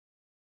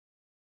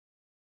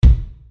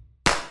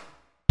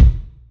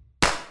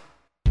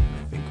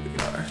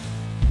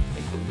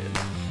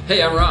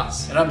Hey, I'm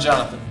Ross. And I'm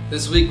Jonathan.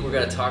 This week we're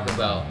going to talk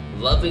about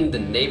loving the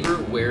neighbor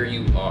where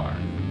you are.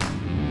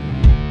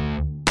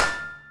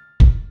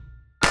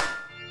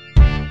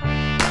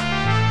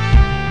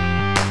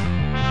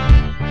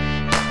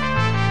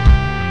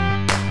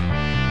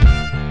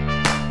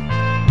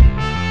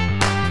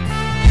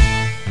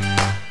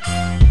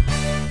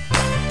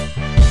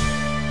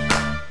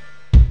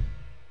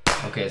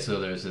 Okay, so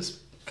there's this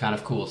kind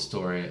of cool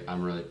story.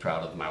 I'm really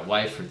proud of my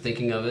wife for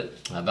thinking of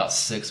it. About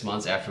 6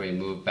 months after we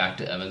moved back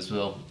to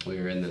Evansville, we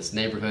were in this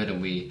neighborhood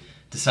and we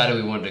decided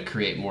we wanted to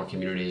create more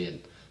community.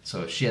 And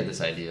so she had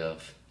this idea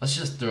of, let's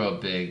just throw a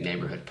big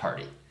neighborhood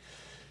party.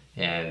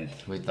 And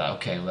we thought,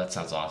 okay, well, that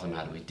sounds awesome.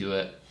 How do we do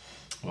it?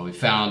 Well, we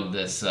found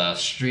this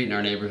street in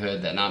our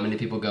neighborhood that not many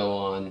people go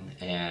on,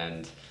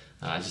 and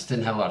just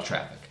didn't have a lot of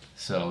traffic.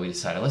 So we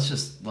decided,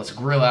 let's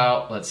grill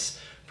out, let's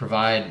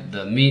provide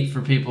the meat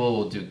for people.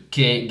 We'll do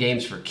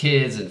games for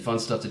kids and fun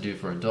stuff to do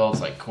for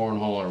adults like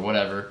cornhole or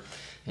whatever.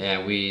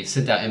 And we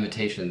sent out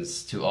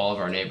invitations to all of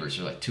our neighbors.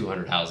 There were like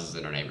 200 houses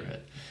in our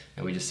neighborhood.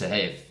 And we just said,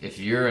 hey, if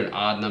you're an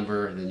odd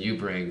number, then you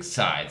bring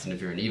sides. And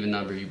if you're an even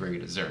number, you bring a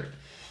dessert.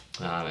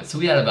 And so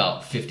we had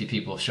about 50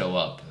 people show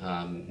up,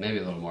 maybe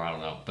a little more, I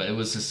don't know. But it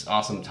was this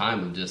awesome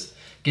time of just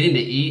getting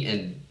to eat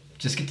and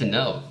just get to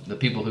know the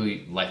people who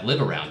like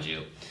live around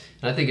you.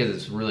 And I think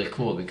it's really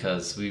cool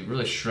because we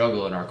really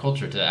struggle in our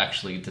culture to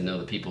actually get to know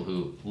the people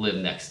who live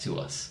next to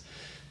us.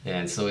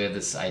 And so we have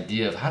this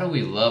idea of how do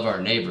we love our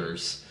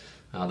neighbors?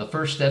 The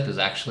first step is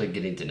actually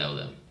getting to know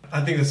them.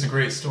 I think that's a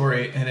great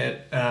story, and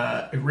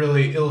it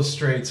really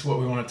illustrates what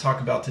we want to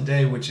talk about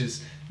today, which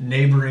is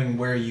neighboring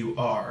where you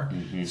are.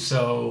 Mm-hmm.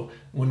 So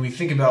when we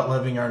think about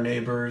loving our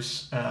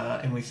neighbors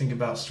and we think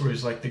about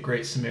stories like the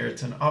Great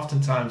Samaritan,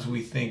 oftentimes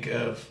we think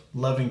of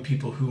loving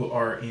people who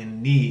are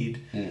in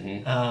need.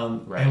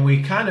 Mm-hmm. Right. And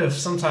we kind of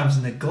sometimes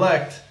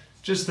neglect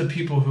just the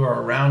people who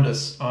are around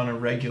us on a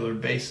regular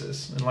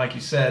basis. And like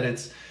you said,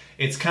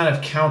 it's kind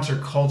of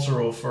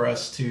countercultural for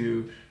us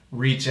to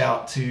reach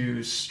out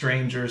to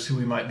strangers who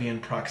we might be in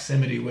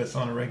proximity with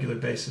on a regular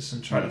basis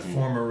and try to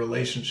form a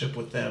relationship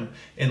with them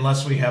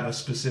unless we have a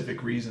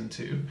specific reason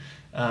to.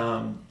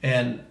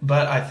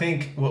 But I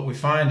think what we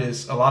find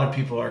is a lot of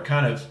people are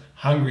kind of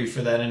hungry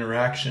for that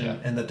interaction,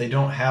 and that they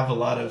don't have a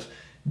lot of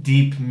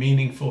deep,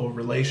 meaningful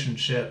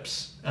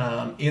relationships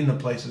in the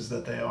places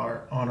that they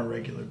are on a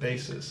regular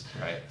basis.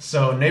 Right.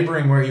 So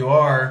neighboring where you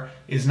are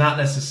is not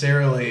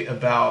necessarily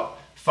about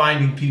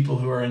finding people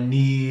who are in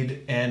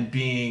need and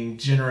being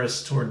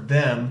generous toward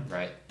them,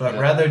 right, but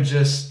rather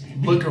just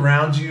look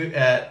around you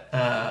at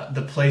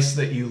the place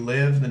that you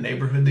live, the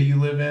neighborhood that you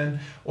live in,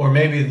 or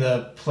maybe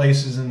the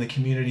places in the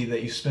community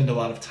that you spend a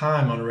lot of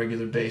time on a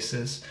regular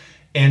basis,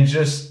 and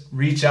just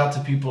reach out to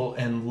people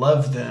and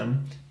love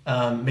them.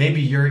 Maybe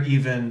you're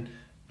even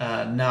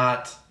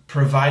not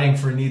providing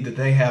for a need that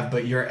they have,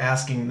 but you're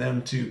asking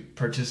them to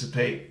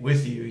participate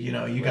with you. You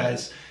know, you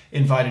guys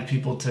invited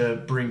people to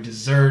bring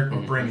dessert or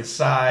bring a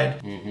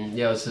side. Mm-hmm.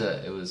 Yeah,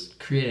 it was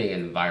creating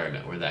an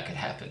environment where that could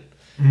happen.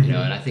 Mm-hmm. You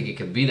know, and I think it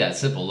can be that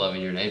simple.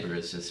 Loving your neighbor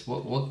is just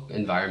what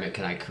environment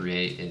can I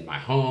create in my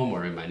home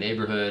or in my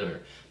neighborhood,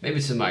 or maybe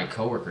it's in my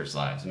coworkers'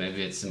 lives,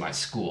 maybe it's in my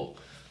school.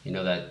 You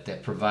know,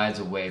 that provides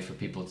a way for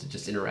people to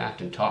just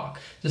interact and talk.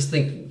 Just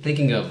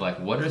thinking of like,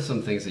 what are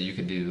some things that you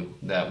could do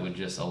that would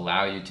just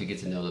allow you to get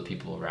to know the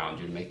people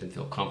around you, to make them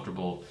feel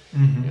comfortable.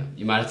 Mm-hmm. You know,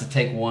 you might have to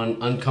take one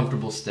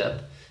uncomfortable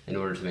step in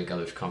order to make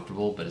others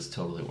comfortable, but it's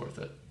totally worth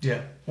it.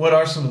 Yeah. What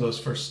are some of those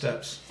first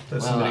steps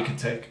that somebody could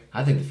take?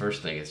 I think the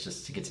first thing is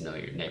just to get to know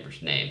your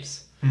neighbors'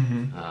 names.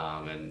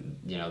 Mm-hmm. And,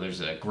 you know,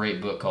 there's a great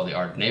book called The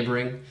Art of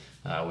Neighboring,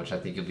 which I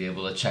think you'll be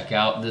able to check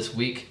out this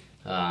week.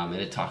 And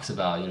it talks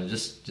about, you know,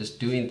 just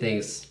doing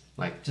things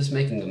like just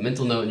making a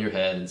mental note in your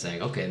head and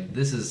saying, okay,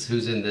 this is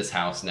who's in this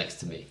house next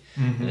to me.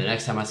 Mm-hmm. And the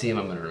next time I see them,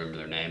 I'm going to remember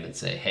their name and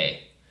say,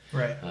 hey.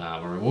 Right.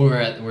 Or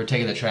when we're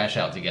taking the trash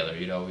out together,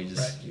 you know,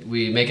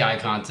 we make eye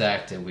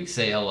contact and we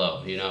say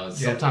hello. You know,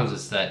 sometimes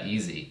it's that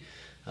easy,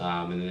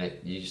 and then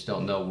you just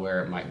don't know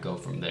where it might go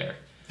from there.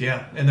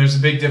 Yeah, and there's a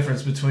big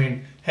difference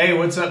between "Hey,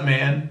 what's up,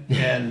 man?"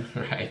 and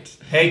right.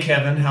 "Hey,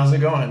 Kevin, how's it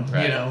going?"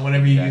 Right. You know,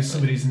 whenever you use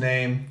somebody's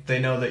name, they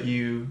know that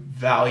you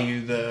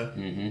value the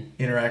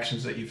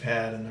interactions that you've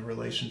had and the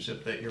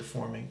relationship that you're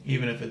forming,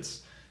 even if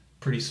it's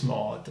pretty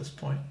small at this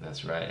point.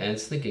 That's right. And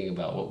it's thinking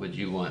about what would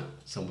you want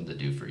someone to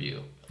do for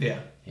you. Yeah.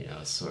 You know,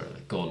 it's sort of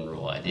the golden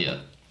rule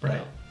idea. Right. You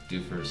know,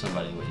 do for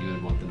somebody what you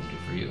would want them to do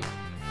for you.